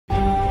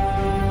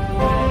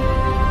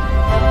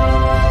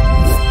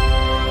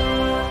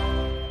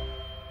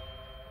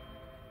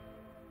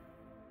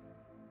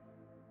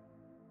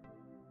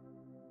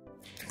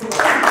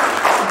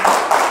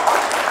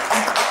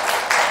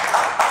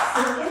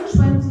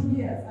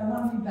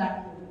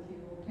happy with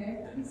you, okay?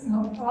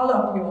 So all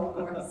of you, of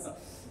course.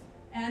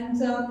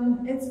 And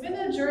it's been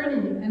a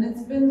journey, and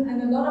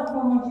a lot of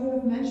from what you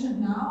have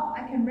mentioned now,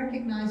 I can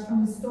recognize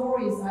from the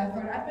stories I've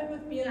heard. I've been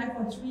with BNI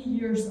for 3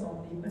 years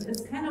only, but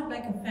it's kind of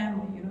like a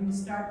family. You know, you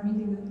start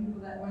meeting the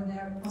people that were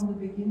there from the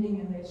beginning,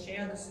 and they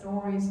share the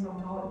stories from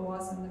how it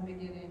was in the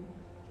beginning.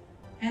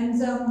 And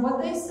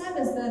what they said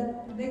is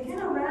that they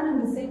kind of ran in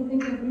the same thing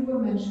that we were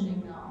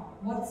mentioning now.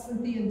 What's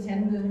with the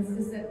attendance?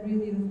 Is that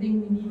really the thing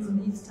we need in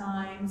these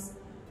times?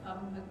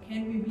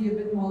 Can we be a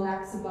bit more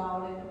lax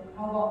about it?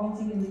 How about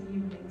meeting in the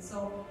evening?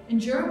 So in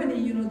Germany,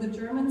 you know, the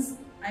Germans,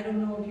 I don't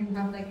know if you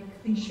have like a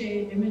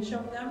cliche image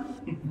of them.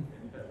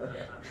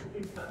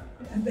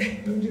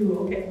 You do,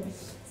 okay.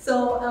 So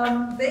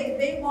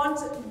they want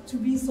to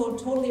be so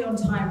totally on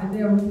time, and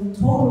they're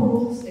total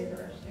rule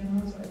stickers, you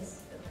know, so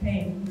it's a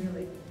pain,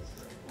 really.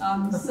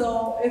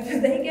 So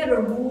if they get a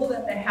rule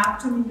that they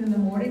have to meet in the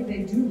morning,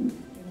 they do,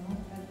 you know,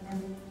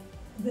 and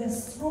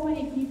there's so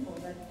many people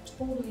that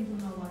totally do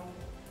not like it.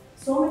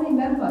 So many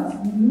members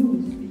we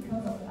lose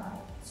because of that.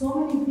 So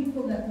many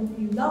people that would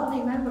be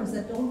lovely members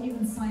that don't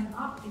even sign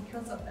up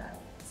because of that.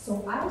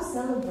 So I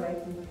celebrate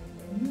with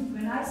you.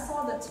 When I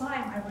saw the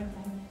time, I went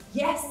like,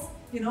 yes!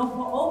 You know,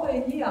 for over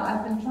a year,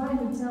 I've been trying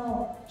to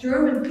tell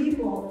German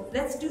people,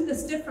 let's do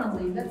this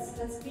differently.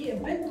 Let's be a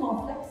bit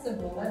more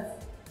flexible.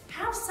 Let's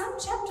have some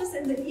chapters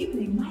in the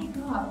evening. My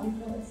God, you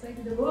know, it's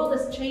like the world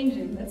is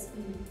changing. Let's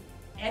be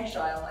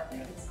agile, I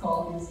think it's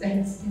called these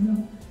days, you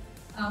know.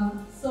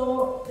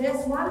 So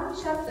there's one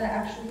chapter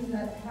actually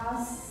that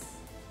has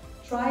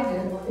tried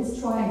it, or is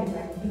trying it,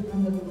 like a bit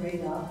under the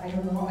radar. I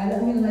don't know, I'm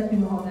going to let you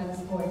know how that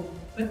is going.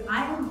 But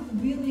I'm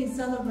really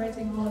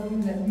celebrating all of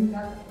you that you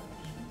got the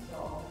permission.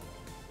 So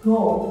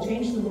go,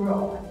 change the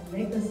world, and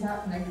make this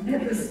happen. I can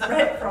get this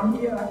spread from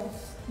here.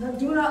 No,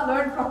 do not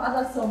learn from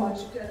others so much.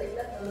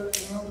 Let the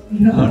world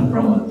learn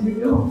from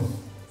you.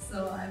 So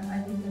I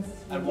think this is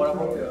really And what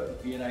about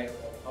BNI?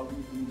 How do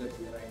you feel that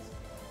BNI is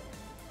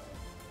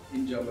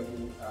in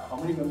Germany? How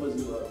many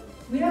members you are?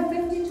 We have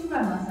 52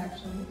 members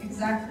actually,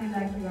 exactly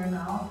like we are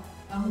now.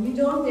 We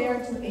don't dare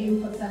to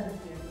aim for 70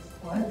 at this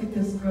point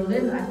because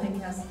Berlin, I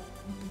think, has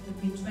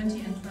between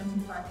 20 and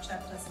 25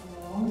 chapters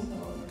alone, so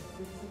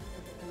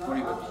it's a lot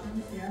of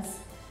options, yes.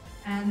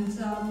 And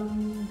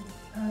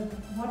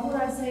what would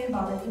I say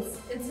about it?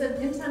 It's an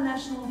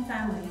international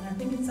family, and I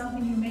think it's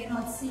something you may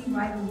not see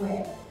right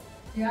away.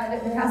 Yeah,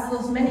 it has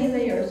those many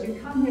layers.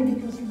 You come here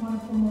because you want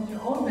to promote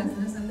your own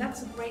business, and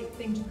that's a great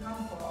thing to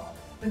come for.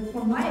 But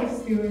from my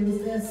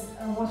experience,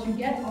 what you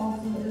get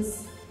also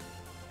is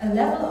a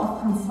level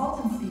of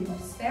consultancy, of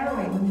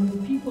sparring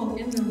with people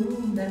in the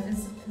room that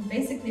is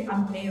basically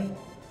unpayable.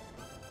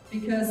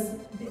 Because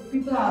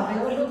people are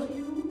available to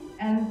you,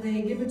 and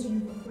they give it to you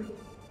for free.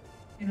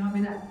 You know, I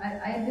mean,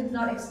 I did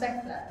not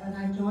expect that when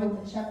I joined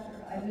the chapter.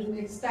 I didn't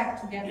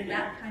expect to get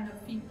that kind of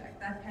feedback,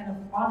 that kind of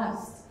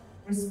honest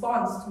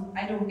response to,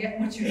 I don't get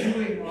what you're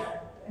doing, or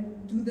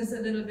do this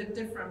a little bit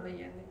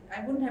differently. And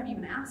I wouldn't have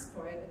even asked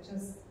for it.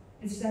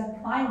 It's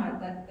that climate,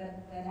 that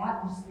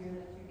atmosphere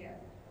that you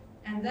get.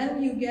 And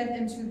then you get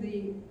into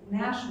the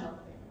national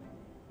thing,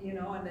 you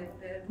know, and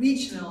the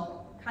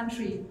regional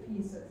country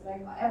pieces,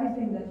 like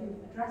everything that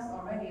you've addressed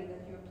already and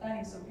that you're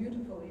planning so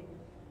beautifully.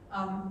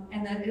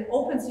 And then it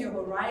opens your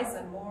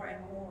horizon more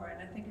and more.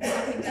 And I think it's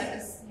something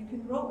that you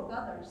can grow with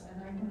others,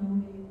 and I can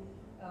only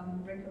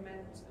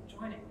recommend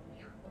joining.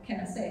 What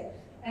can I say?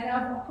 And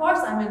of course,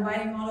 I'm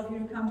inviting all of you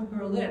to come to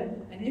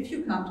Berlin. And if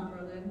you come to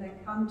Berlin, then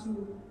come to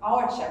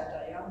our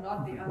chapter, yeah,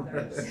 not the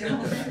others.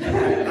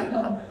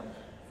 Yeah?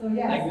 So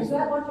yes, is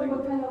that what you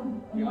were kind of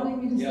wanting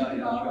me to speak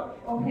about?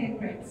 Sure. Okay,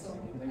 great. So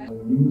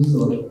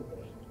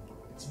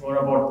it's more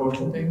about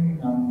personal thing.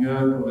 I'm here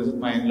to visit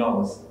my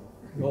in-laws.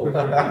 Oh.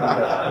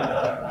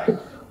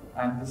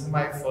 And this is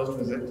my first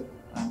visit.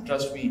 And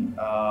trust me,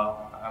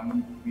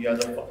 I'm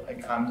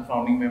the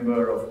founding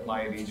member of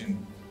my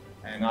region.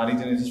 And our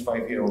region is just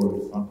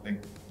 5-year-old, not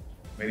like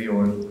very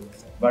old.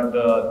 But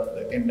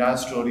the entire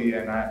story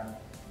and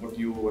what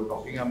you were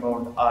talking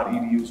about, our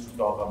ED used to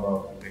talk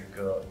about like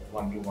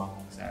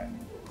one-to-ones and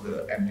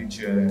the empty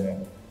chair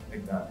and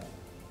like that.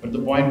 But the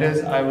point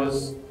is, I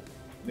was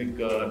like,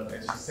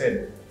 as you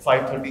said,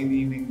 5:30 in the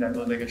evening, that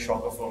was like a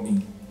shocker for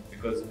me.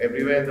 Because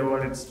everywhere in the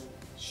world it's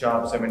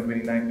sharp,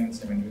 7:29 means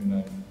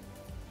 7:29.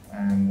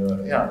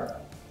 And yeah,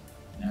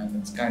 and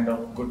it's kind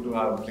of good to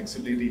have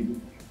flexibility.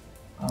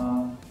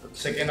 The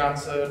second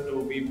answer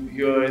to be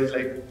here is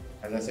like,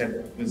 as I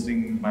said,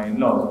 visiting my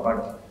in-laws.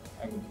 But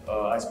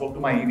I spoke to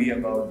my ED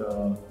about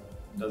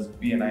does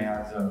BNI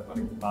has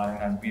Bahrain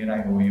has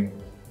BNI OU?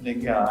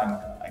 Like, yeah,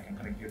 I can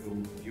connect you to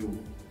you.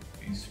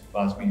 Please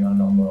pass me your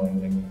number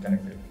and then we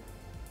connected.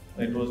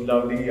 It was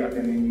lovely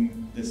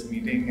attending this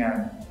meeting,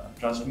 and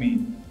trust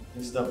me,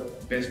 this is the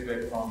best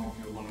platform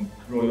if you want to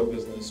grow your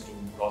business to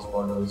cross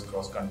borders,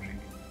 cross country.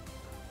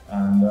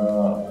 And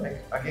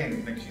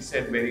like she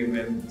said, very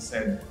well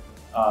said,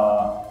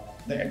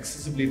 the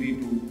accessibility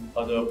to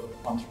other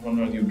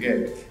entrepreneurs you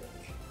get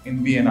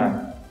in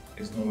BNI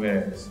is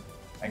nowhere else.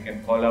 I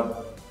can call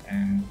up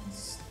and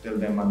tell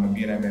them I'm a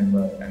BNI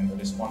member, and the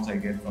response I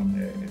get from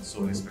there, it's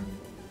so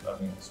respectful. I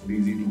mean, it's so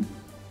easy to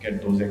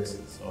get those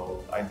exits.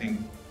 So I think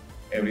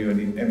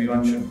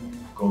everyone should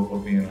go for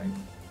BNI.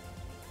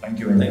 Thank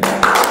you very much.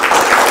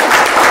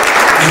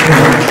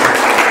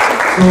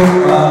 So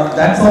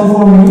that's all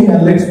for me,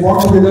 and let's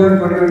walk together in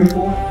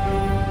 2024.